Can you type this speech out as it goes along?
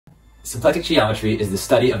Symplectic geometry is the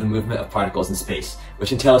study of the movement of particles in space,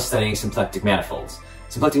 which entails studying symplectic manifolds.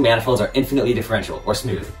 Symplectic manifolds are infinitely differential, or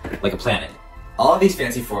smooth, like a planet. All of these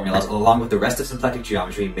fancy formulas, along with the rest of symplectic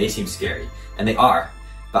geometry, may seem scary, and they are,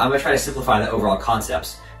 but I'm going to try to simplify the overall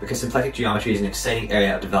concepts, because symplectic geometry is an exciting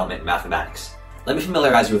area of development in mathematics. Let me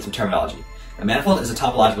familiarize you with some terminology. A manifold is a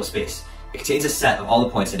topological space. It contains a set of all the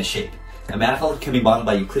points in a shape. A manifold can be modeled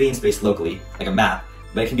by Euclidean space locally, like a map,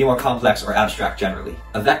 but it can be more complex or abstract generally.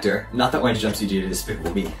 A vector, not the orange jumpsuit due to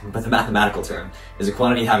Despicable Me, but the mathematical term, is a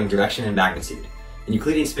quantity having direction and magnitude. In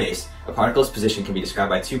Euclidean space, a particle's position can be described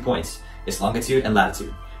by 2 points, its longitude and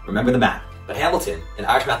latitude. Remember the map. But Hamilton, an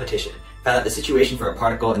Irish mathematician, found that the situation for a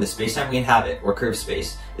particle in the spacetime we inhabit, or curved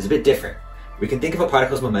space, is a bit different. We can think of a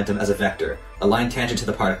particle's momentum as a vector, a line tangent to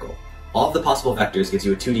the particle. All of the possible vectors gives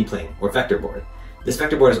you a 2D plane, or vector board. This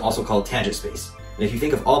vector board is also called tangent space. And if you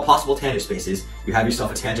think of all possible tangent spaces, you have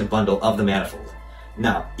yourself a tangent bundle of the manifold.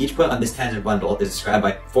 Now, each point on this tangent bundle is described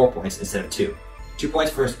by 4 points instead of 2. 2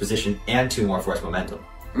 points for its position and 2 more for its momentum.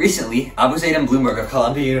 Recently, Abuzaid and Bloomberg of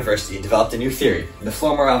Columbia University developed a new theory, the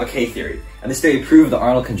Floer-Morava-K theory, and this theory proved the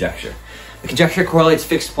Arnold conjecture. The conjecture correlates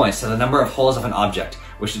fixed points to the number of holes of an object,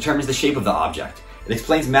 which determines the shape of the object. It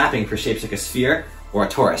explains mapping for shapes like a sphere or a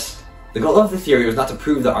torus. The goal of the theory was not to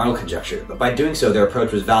prove the Arnold conjecture, but by doing so their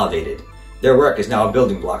approach was validated. Their work is now a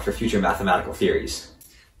building block for future mathematical theories.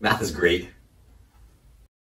 Math is great.